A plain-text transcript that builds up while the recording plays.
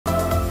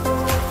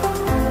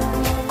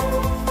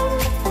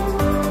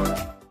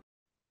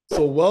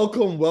So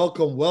welcome,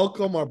 welcome,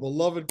 welcome, our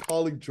beloved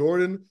colleague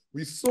Jordan.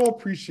 We so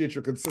appreciate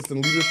your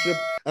consistent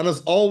leadership. And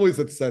as always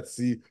at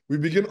SETC, we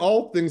begin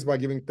all things by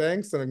giving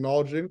thanks and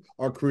acknowledging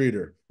our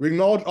creator. We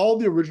acknowledge all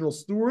the original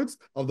stewards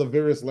of the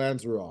various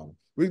lands we're on.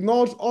 We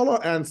acknowledge all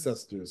our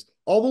ancestors,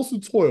 all those who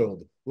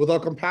toiled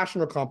without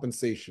compassion or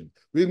compensation.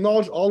 We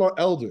acknowledge all our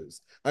elders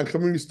and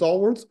community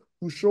stalwarts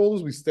whose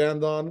shoulders we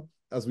stand on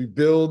as we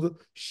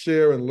build,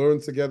 share, and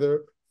learn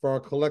together for our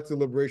collective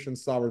liberation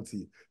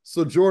sovereignty.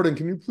 So, Jordan,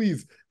 can you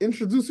please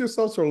introduce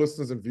yourself to our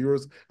listeners and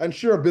viewers and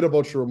share a bit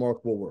about your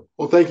remarkable work?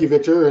 Well, thank you,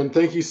 Victor, and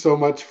thank you so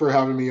much for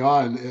having me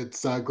on.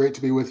 It's great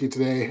to be with you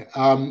today.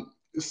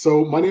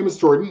 My name is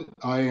Jordan.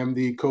 I am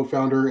the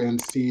co-founder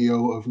and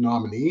CEO of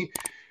Nominee.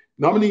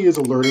 Nominee is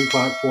a learning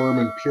platform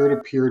and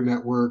peer-to-peer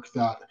network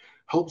that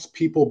helps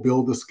people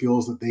build the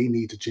skills that they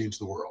need to change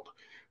the world.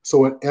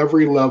 So at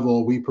every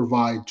level, we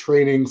provide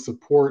training,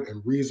 support,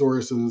 and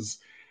resources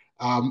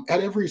at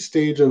every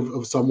stage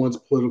of someone's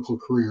political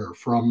career,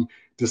 from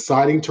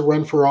deciding to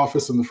run for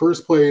office in the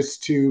first place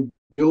to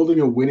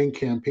building a winning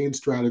campaign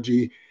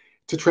strategy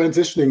to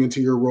transitioning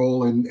into your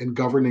role and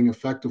governing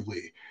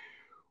effectively.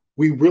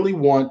 We really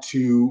want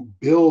to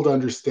build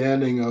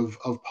understanding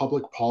of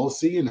public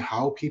policy and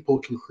how people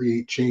can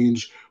create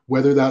change,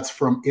 whether that's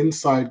from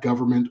inside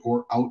government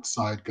or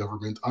outside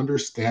government,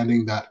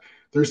 understanding that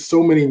there's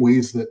so many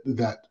ways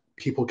that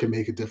people can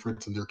make a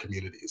difference in their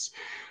communities.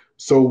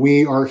 So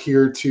we are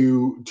here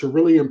to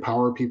really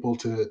empower people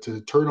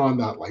to turn on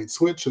that light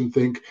switch and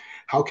think,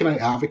 how can I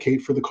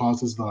advocate for the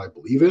causes that I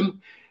believe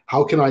in?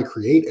 How can I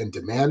create and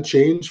demand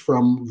change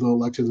from the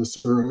elected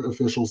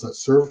officials that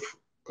serve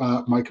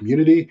my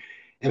community?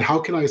 And how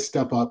can I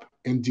step up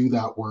and do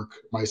that work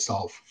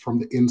myself from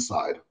the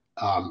inside,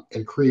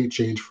 and create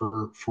change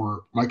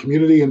for my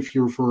community and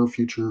for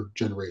future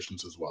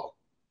generations as well?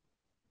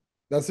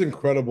 That's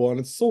incredible. And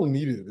it's so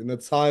needed in a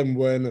time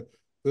when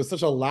there's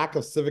such a lack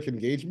of civic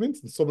engagement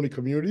in so many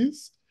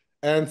communities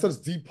and such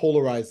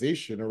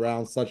depolarization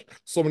around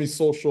so many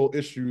social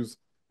issues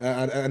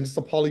and just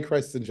a poly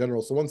crisis in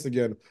general. So once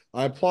again,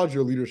 I applaud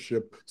your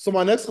leadership. So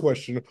my next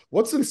question,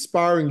 what's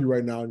inspiring you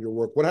right now in your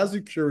work? What has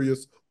you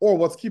curious or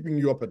what's keeping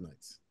you up at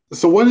night?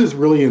 So what is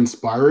really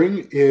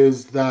inspiring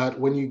is that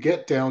when you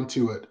get down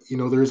to it,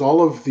 there's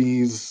all of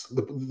these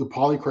the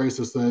poly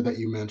crisis that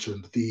you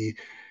mentioned,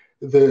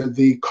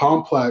 the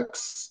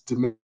complex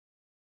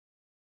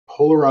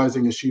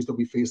polarizing issues that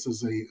we face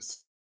as a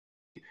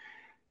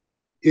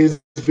is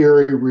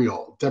very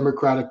real.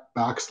 Democratic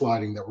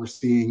backsliding that we're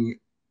seeing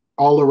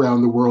all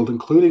around the world,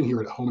 including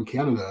here at home in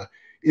Canada,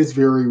 is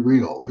very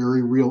real.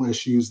 Very real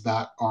issues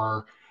that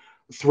are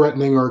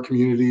threatening our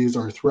communities,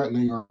 are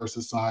threatening our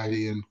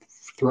society, and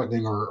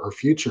threatening our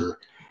future.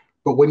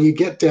 But when you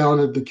get down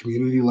at the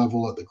community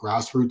level, at the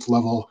grassroots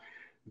level,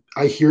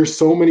 I hear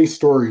so many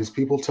stories.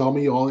 People tell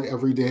me all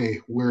every day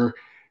where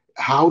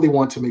how they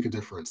want to make a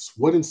difference,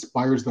 what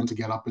inspires them to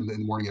get up in the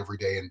morning every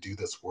day and do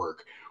this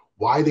work,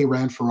 why they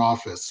ran for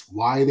office,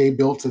 why they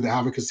built an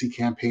advocacy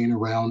campaign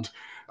around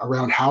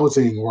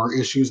housing or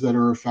issues that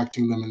are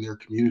affecting them in their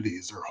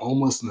communities, or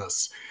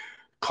homelessness,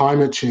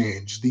 climate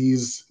change.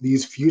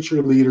 These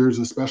future leaders,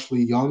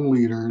 especially young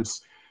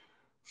leaders,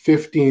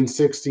 15,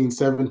 16,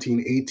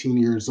 17, 18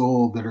 years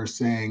old, that are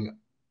saying,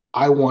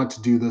 I want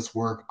to do this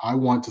work. I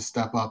want to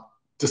step up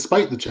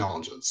despite the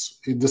challenges,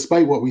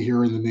 despite what we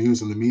hear in the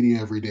news and the media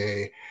every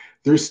day.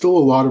 There's still a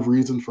lot of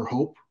reason for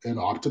hope and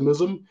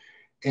optimism.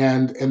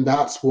 And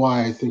that's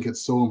why I think it's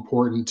so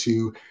important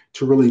to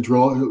really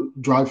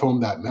drive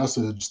home that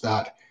message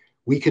that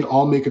we can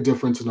all make a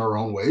difference in our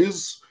own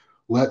ways.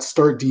 Let's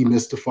start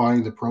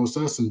demystifying the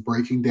process and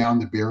breaking down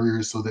the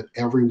barriers so that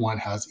everyone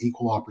has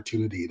equal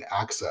opportunity and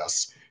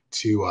access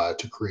to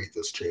create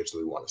this change that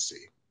we want to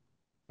see.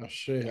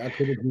 Ashe, I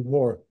couldn't agree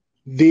more.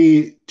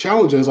 The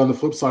challenges on the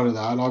flip side of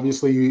that,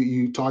 obviously,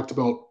 you talked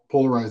about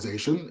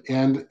polarization,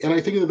 and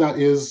I think that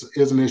is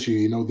an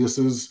issue. This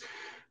is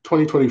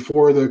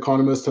 2024. The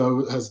Economist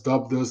has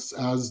dubbed this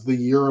as the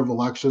year of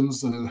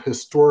elections, a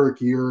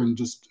historic year, and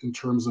just in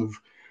terms of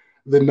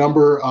the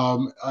number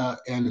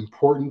and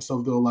importance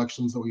of the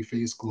elections that we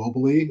face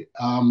globally.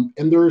 And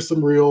there are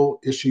some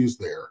real issues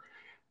there.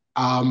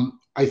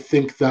 I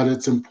think that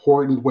it's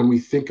important when we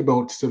think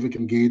about civic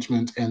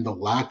engagement and the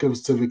lack of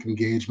civic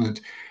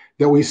engagement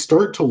that we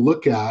start to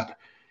look at,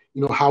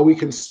 how we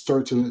can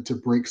start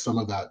to break some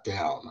of that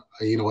down.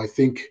 I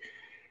think,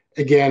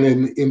 again,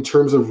 in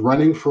terms of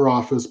running for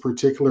office,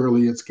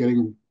 particularly, it's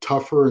getting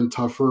tougher and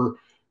tougher,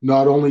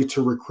 not only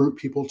to recruit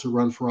people to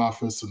run for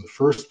office in the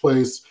first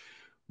place,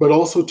 but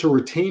also to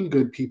retain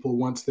good people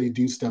once they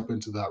do step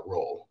into that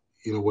role.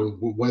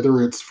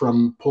 Whether it's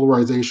from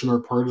polarization or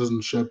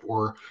partisanship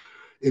or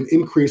an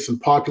increase in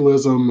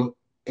populism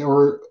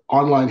or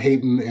online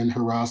hate and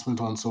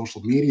harassment on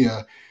social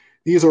media,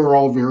 these are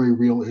all very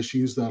real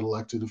issues that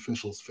elected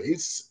officials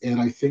face.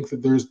 And I think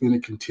that there's been a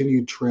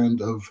continued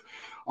trend of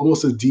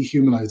almost a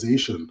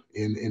dehumanization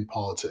in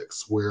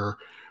politics, where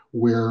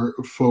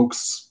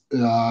folks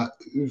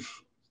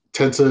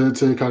tend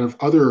to kind of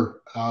other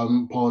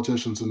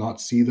politicians and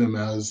not see them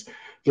as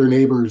their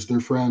neighbors, their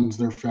friends,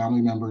 their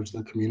family members,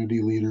 their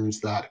community leaders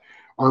that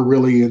are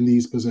really in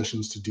these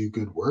positions to do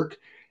good work.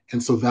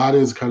 And so that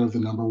is kind of the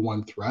number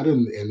one threat.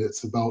 And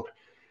it's about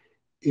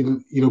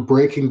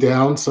breaking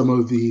down some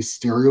of the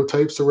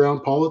stereotypes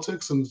around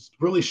politics and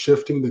really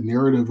shifting the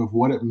narrative of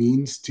what it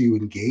means to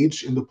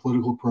engage in the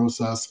political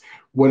process,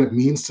 what it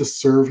means to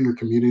serve your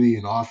community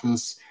in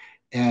office,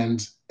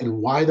 and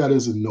why that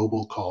is a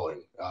noble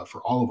calling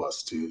for all of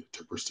us to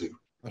pursue.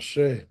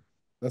 Ashe,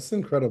 that's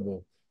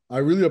incredible. I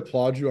really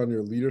applaud you on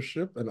your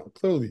leadership and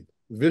clearly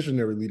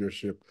visionary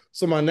leadership.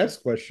 So, my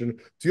next question,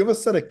 do you have a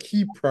set of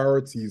key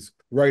priorities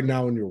right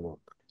now in your work?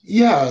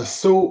 Yeah,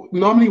 so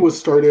Nominee was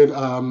started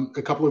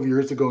a couple of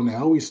years ago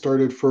now. We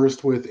started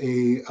first with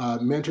a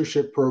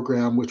mentorship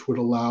program, which would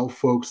allow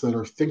folks that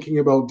are thinking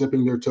about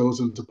dipping their toes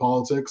into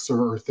politics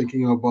or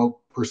thinking about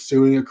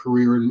pursuing a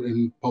career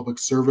in public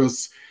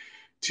service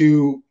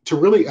to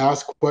really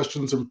ask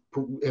questions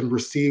and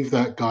receive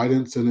that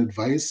guidance and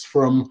advice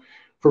from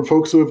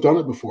folks who have done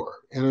it before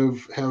and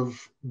have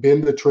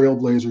been the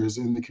trailblazers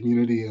in the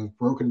community, have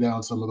broken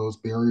down some of those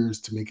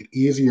barriers to make it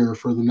easier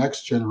for the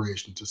next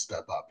generation to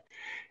step up.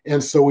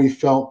 And so we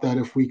felt that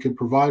if we could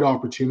provide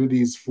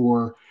opportunities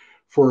for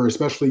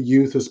especially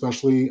youth,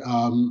 especially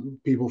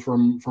people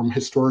from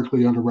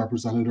historically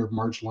underrepresented or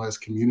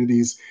marginalized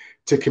communities,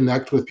 to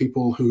connect with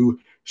people who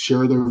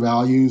share their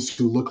values,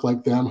 who look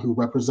like them, who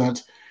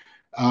represent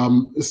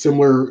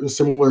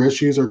similar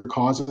issues or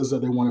causes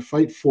that they want to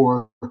fight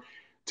for,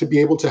 to be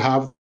able to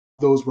have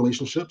those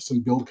relationships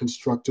and build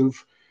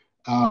constructive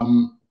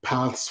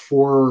paths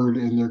forward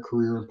in their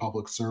career in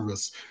public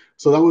service.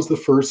 So that was the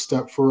first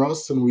step for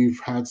us, and we've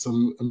had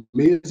some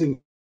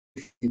amazing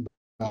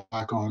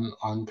feedback on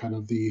kind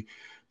of the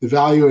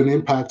value and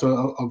impact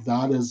of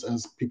that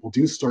as people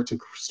do start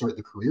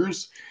the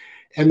careers.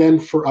 And then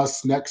for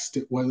us next,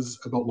 it was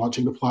about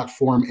launching the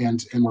platform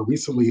and more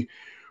recently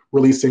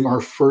releasing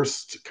our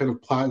first kind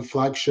of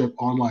flagship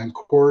online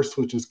course,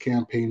 which is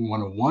Campaign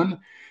 101.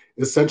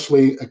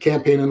 Essentially, a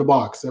campaign in a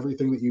box,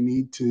 everything that you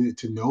need to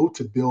know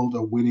to build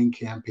a winning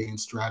campaign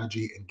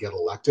strategy and get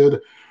elected,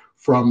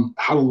 from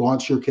how to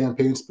launch your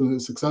campaign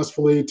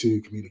successfully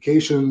to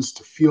communications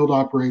to field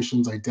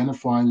operations,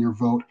 identifying your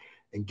vote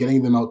and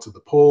getting them out to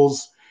the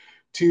polls,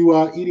 to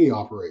ED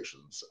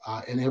operations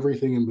and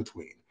everything in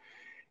between.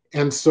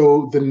 And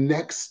so the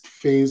next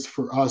phase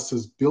for us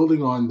is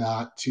building on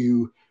that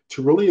to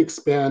really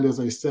expand, as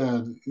I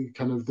said,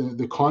 kind of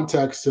the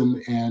context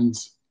and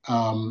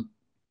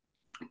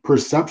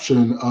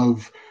perception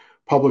of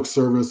public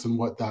service and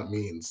what that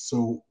means.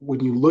 So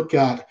when you look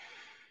at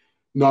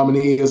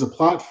Nominee as a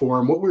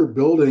platform, what we're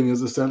building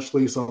is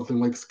essentially something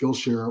like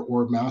Skillshare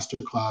or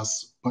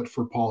Masterclass, but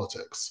for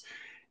politics.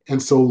 And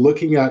so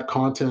looking at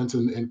content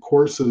and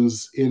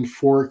courses in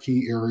four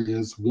key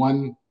areas.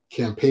 One,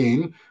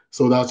 campaign.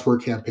 So that's where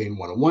Campaign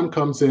 101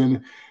 comes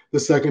in. The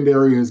second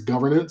area is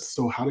governance.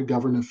 So how to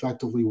govern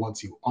effectively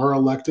once you are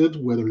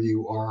elected, whether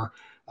you are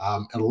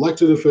an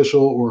elected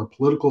official or a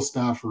political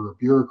staff or a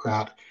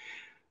bureaucrat.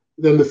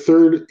 Then the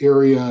third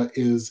area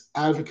is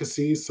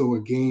advocacy. So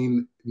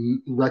again,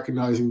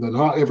 recognizing that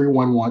not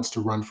everyone wants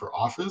to run for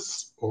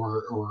office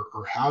or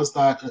has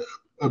that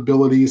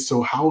ability.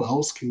 So how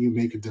else can you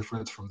make a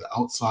difference from the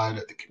outside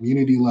at the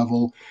community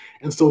level?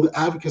 And so the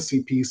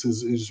advocacy piece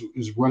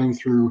is running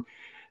through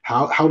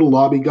how to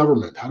lobby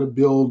government, how to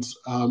build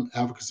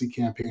advocacy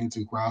campaigns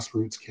and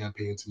grassroots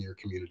campaigns in your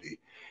community.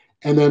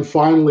 And then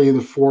finally, the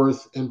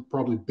fourth and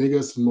probably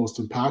biggest and most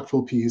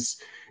impactful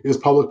piece is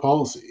public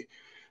policy.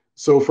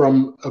 So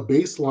from a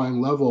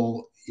baseline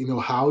level,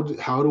 how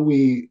do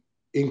we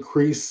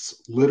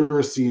increase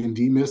literacy and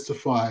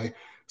demystify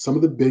some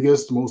of the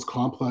biggest, most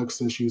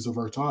complex issues of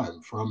our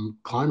time, from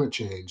climate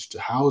change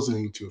to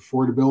housing to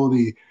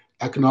affordability,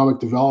 economic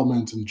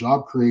development, and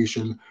job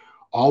creation,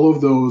 all of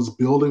those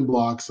building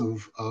blocks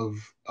of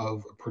a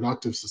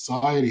productive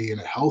society and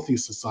a healthy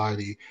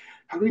society.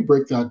 How do we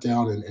break that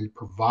down and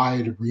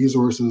provide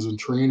resources and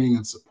training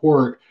and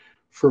support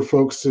for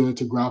folks to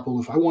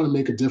grapple? If I want to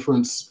make a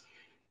difference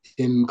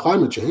in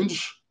climate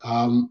change,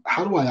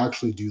 how do I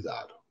actually do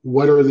that?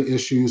 What are the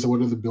issues?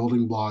 What are the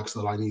building blocks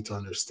that I need to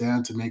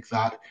understand to make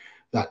that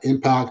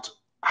impact?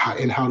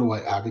 And how do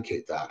I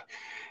advocate that?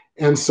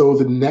 And so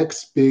the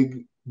next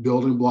big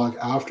building block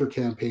after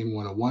Campaign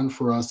 101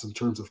 for us in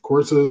terms of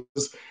courses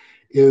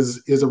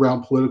is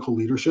around political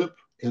leadership.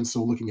 And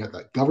so looking at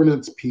that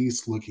governance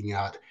piece, looking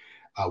at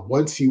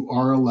once you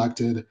are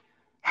elected,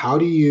 how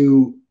do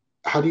you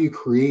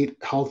create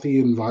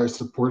healthy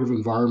supportive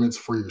environments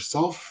for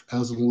yourself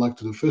as an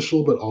elected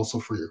official, but also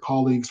for your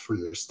colleagues, for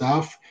your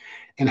staff?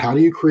 And how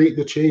do you create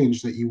the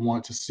change that you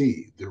want to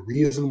see, the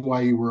reason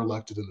why you were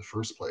elected in the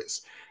first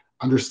place?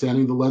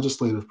 Understanding the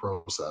legislative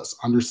process,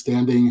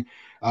 understanding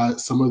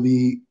some of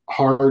the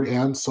hard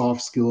and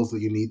soft skills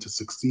that you need to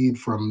succeed,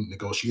 from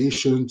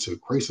negotiation to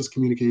crisis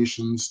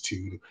communications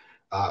to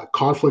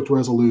conflict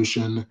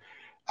resolution,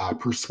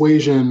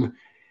 persuasion.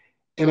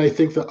 And I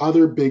think the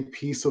other big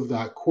piece of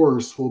that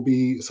course will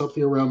be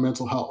something around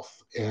mental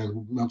health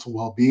and mental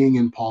well being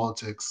in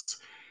politics,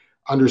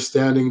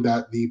 understanding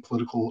that the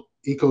political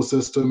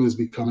ecosystem is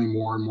becoming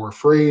more and more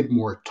frayed,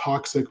 more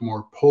toxic,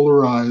 more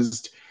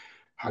polarized.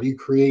 How do you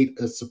create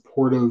a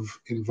supportive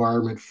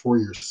environment for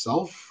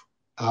yourself,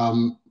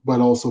 but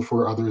also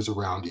for others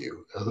around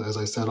you? As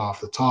I said off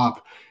the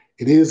top,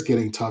 it is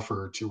getting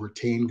tougher to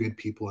retain good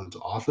people into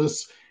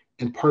office.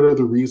 And part of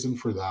the reason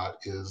for that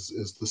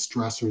is the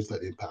stressors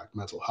that impact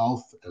mental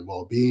health and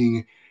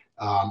well-being,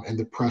 and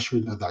the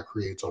pressure that that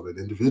creates on an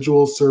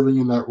individual serving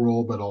in that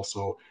role, but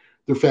also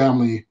their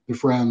family, their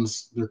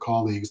friends, their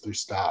colleagues, their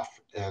staff,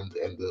 and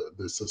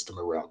the system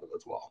around them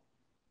as well.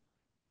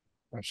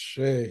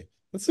 Ashe.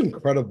 That's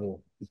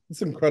incredible.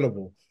 It's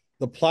incredible.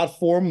 The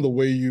platform, the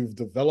way you've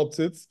developed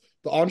it,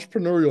 the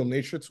entrepreneurial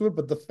nature to it,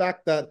 but the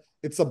fact that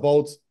it's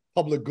about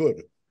public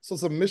good. So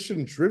it's a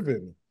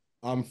mission-driven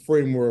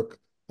framework.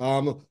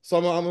 So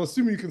I'm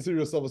assuming you consider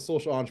yourself a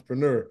social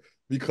entrepreneur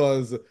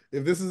because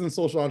if this isn't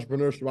social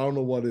entrepreneurship, I don't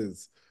know what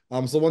is.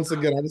 So once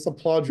again, I just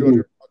applaud you on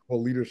your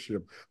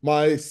leadership.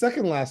 My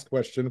second last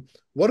question,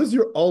 what is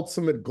your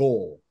ultimate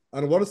goal?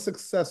 And what does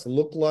success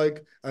look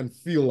like and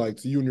feel like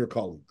to you and your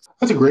colleagues?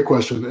 That's a great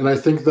question, and I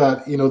think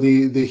that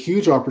the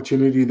huge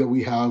opportunity that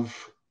we have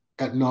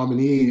at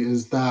Nominee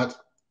is that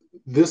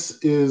this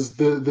is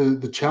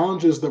the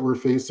challenges that we're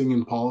facing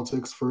in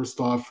politics. First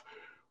off,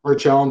 are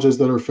challenges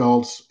that are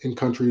felt in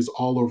countries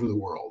all over the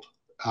world.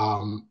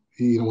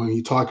 When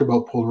you talk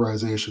about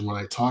polarization, when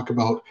I talk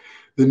about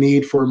the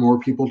need for more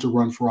people to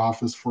run for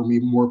office, for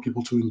more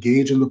people to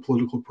engage in the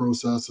political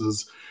process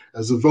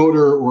as a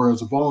voter or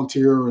as a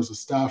volunteer or as a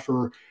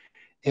staffer,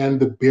 and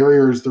the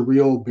barriers, the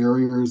real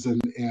barriers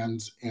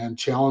and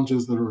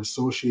challenges that are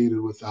associated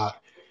with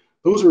that.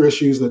 Those are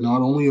issues that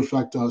not only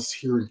affect us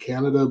here in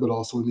Canada, but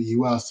also in the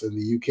US and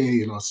the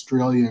UK and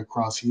Australia,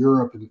 across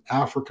Europe and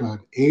Africa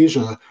and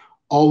Asia,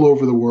 all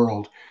over the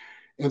world.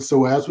 And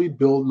so as we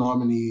build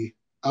Nominee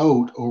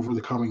out over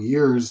the coming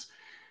years,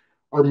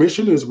 our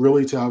mission is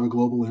really to have a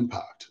global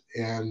impact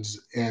and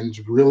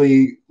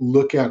really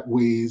look at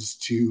ways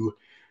to,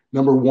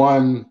 number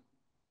one,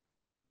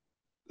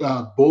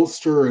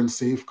 bolster and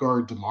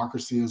safeguard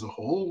democracy as a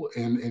whole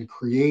and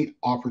create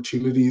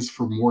opportunities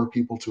for more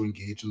people to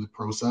engage in the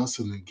process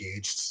and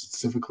engage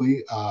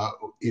civically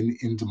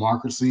in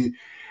democracy.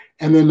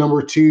 And then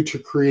number two, to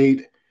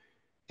create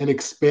and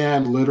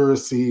expand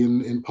literacy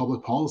in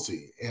public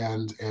policy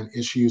and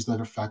issues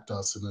that affect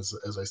us. And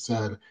as I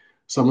said,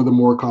 some of the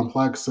more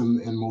complex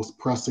and most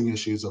pressing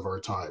issues of our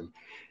time.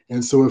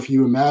 And so if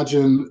you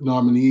imagine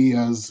Nominee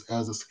as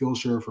a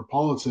Skillshare for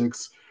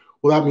politics,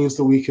 well, that means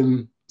that we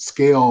can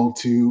scale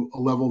to a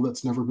level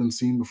that's never been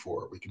seen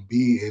before. We can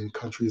be in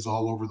countries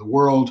all over the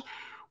world.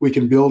 We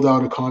can build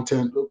out a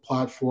content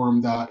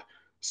platform that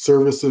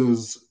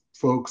services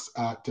folks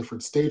at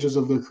different stages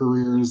of their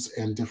careers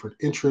and different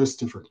interests,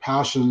 different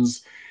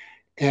passions,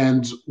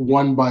 and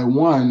one by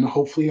one,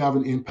 hopefully have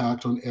an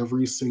impact on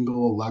every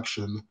single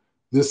election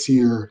this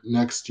year,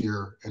 next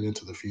year, and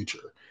into the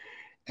future.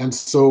 And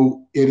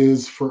so it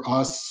is for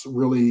us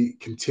really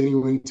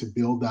continuing to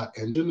build that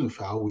engine of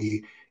how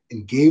we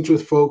engage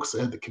with folks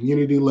at the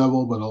community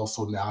level, but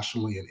also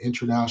nationally and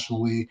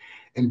internationally,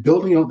 and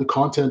building out the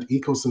content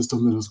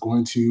ecosystem that is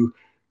going to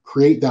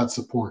create that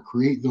support,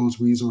 create those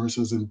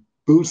resources, and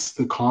boost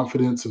the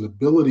confidence and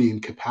ability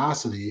and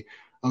capacity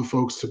of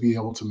folks to be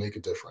able to make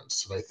a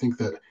difference. And I think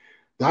that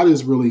that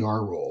is really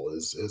our role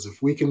is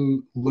if we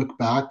can look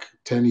back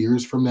 10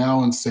 years from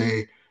now and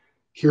say,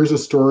 here's a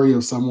story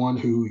of someone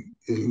who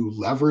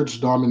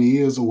leveraged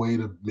Nominee as a way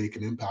to make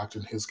an impact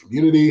in his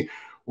community,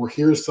 or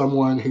here's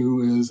someone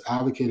who is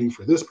advocating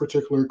for this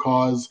particular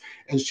cause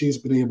and she's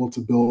been able to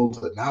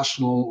build a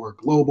national or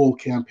global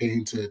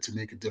campaign to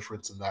make a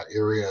difference in that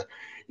area.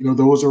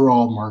 Those are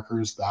all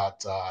markers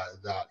that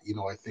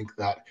I think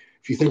that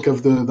if you think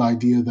of the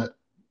idea that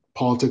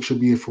politics should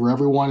be for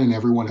everyone and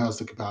everyone has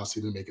the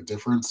capacity to make a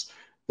difference,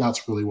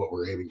 that's really what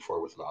we're aiming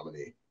for with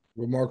Nominee.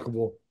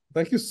 Remarkable.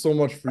 Thank you so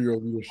much for your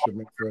leadership,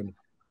 my friend.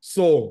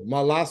 So, my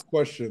last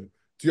question,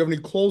 do you have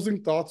any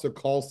closing thoughts or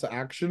calls to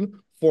action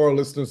for our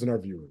listeners and our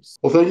viewers?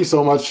 Well, thank you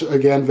so much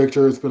again,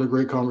 Victor. It's been a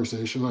great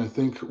conversation. I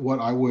think what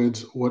I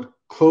would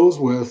close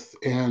with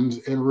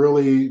and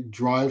really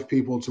drive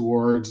people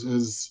towards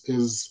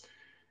is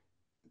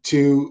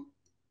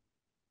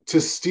to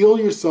steel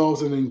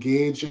yourselves and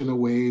engage in a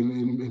way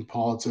in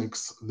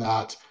politics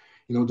that,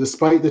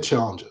 despite the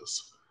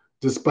challenges,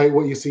 despite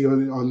what you see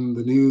on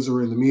the news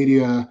or in the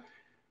media,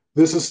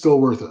 this is still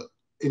worth it.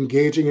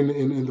 Engaging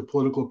in the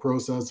political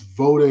process,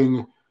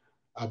 voting,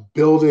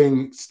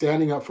 building,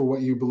 standing up for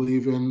what you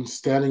believe in,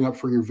 standing up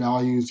for your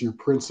values, your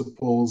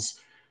principles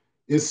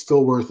is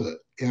still worth it.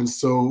 And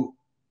so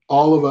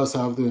all of us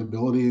have the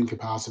ability and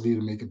capacity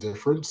to make a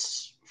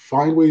difference.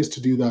 Find ways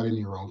to do that in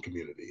your own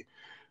community.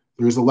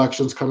 There's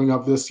elections coming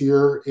up this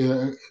year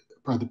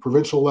at the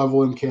provincial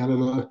level in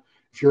Canada.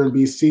 If you're in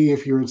BC,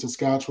 if you're in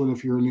Saskatchewan,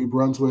 if you're in New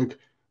Brunswick,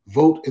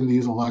 vote in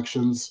these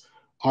elections.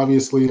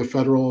 Obviously, a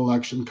federal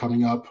election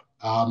coming up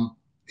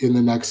in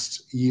the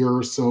next year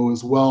or so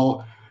as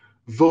well.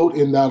 Vote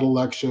in that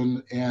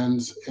election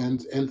and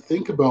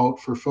think about,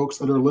 for folks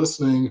that are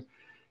listening,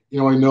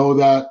 I know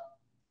that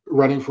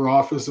running for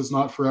office is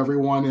not for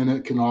everyone, and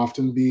it can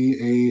often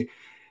be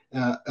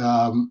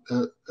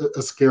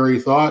a scary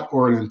thought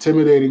or an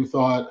intimidating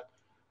thought.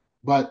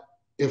 But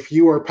if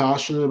you are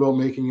passionate about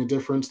making a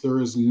difference, there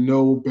is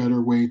no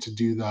better way to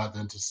do that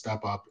than to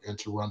step up and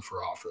to run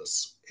for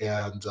office.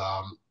 And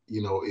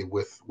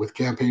with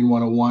Campaign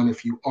 101,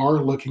 if you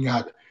are looking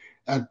at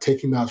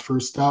taking that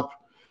first step,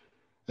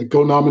 at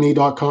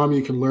gonominee.com,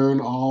 you can learn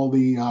all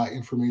the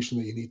information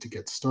that you need to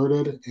get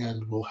started,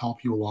 and we'll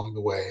help you along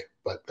the way.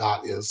 But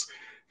that is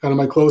kind of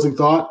my closing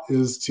thought: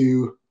 is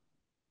to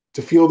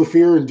feel the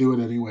fear and do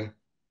it anyway.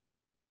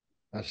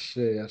 Ashe,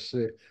 ashe.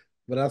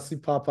 Merci,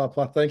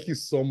 Papa. Thank you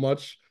so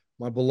much,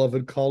 my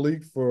beloved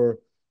colleague, for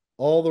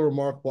all the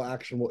remarkable,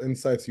 actionable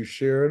insights you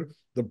shared,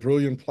 the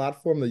brilliant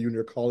platform that you and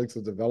your colleagues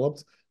have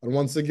developed, and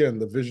once again,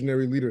 the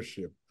visionary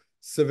leadership.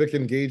 Civic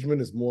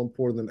engagement is more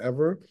important than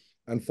ever,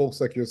 and folks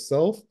like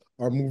yourself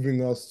are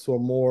moving us to a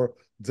more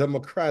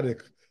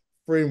democratic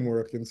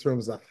framework in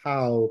terms of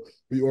how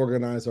we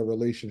organize our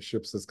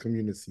relationships as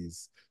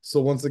communities.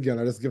 So once again,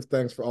 I just give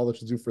thanks for all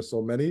that you do for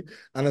so many.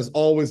 And as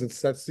always at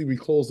SETC, we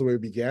close the way we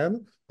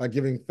began by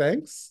giving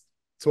thanks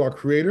to our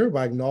creator,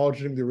 by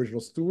acknowledging the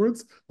original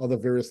stewards of the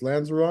various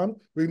lands we're on.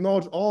 We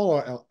acknowledge all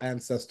our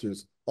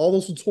ancestors, all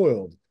those who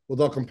toiled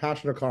without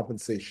compassion or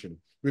compensation.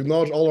 We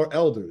acknowledge all our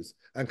elders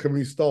and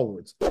community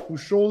stalwarts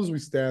whose shoulders we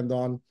stand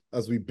on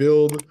as we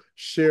build,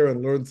 share,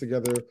 and learn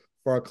together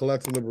for our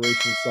collective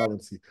liberation and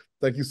sovereignty.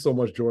 Thank you so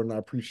much, Jordan. I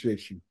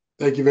appreciate you.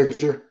 Thank you,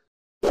 Victor.